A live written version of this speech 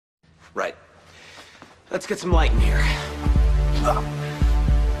Right. Let's get some light in here.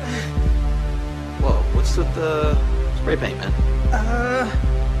 Whoa, what's with the spray paint, man?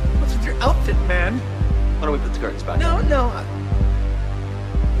 What's with your outfit, man? Why don't we put the curtains back? No.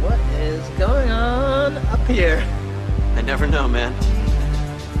 What is going on up here? I never know, man.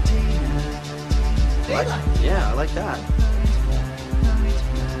 What? Yeah, I like that.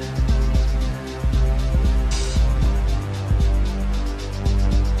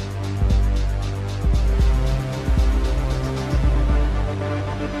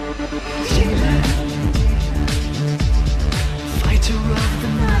 Fighter of the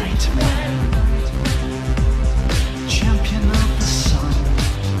nightman, champion of the sun.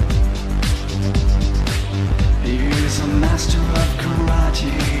 He is a master of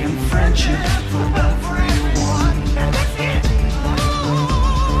karate and friendship for everyone.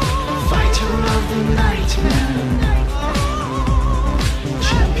 Fighter of the nightman,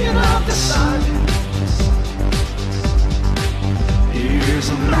 champion of the sun. He is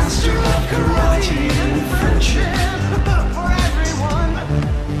a master of karate and friendship for everyone.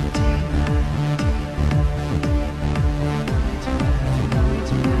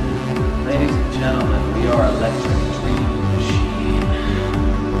 Ladies and gentlemen, we are Electric Dream Machine.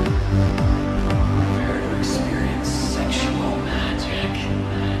 Prepare to experience sexual magic.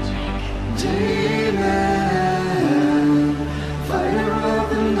 Dayman, fighter of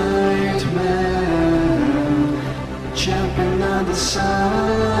the nightman, champion of the sun.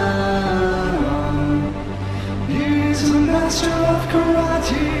 He's a master of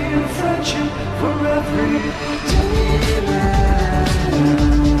karate and friendship for every Dayman,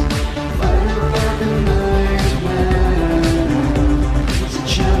 fighter of the nightman. He's a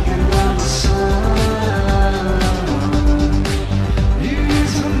champion of the sun.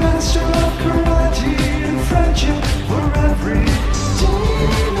 He's a master of karate and friendship for every Dayman,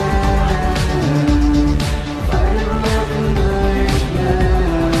 fighter of the nightman.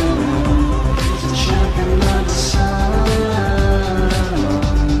 He's a champion of the sun.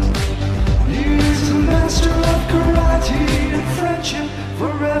 He's a master of karate and friendship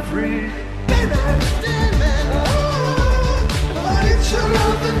for every Dayman, fighter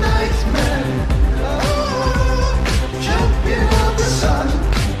of the nightman, champion of the sun.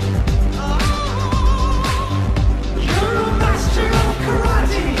 You're a master of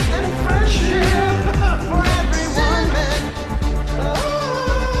karate and friendship for everyone, man.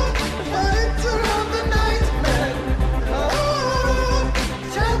 Fighter of the nightman,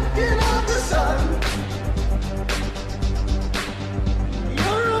 champion of the sun.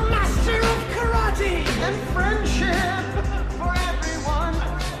 You're a master of karate and friendship.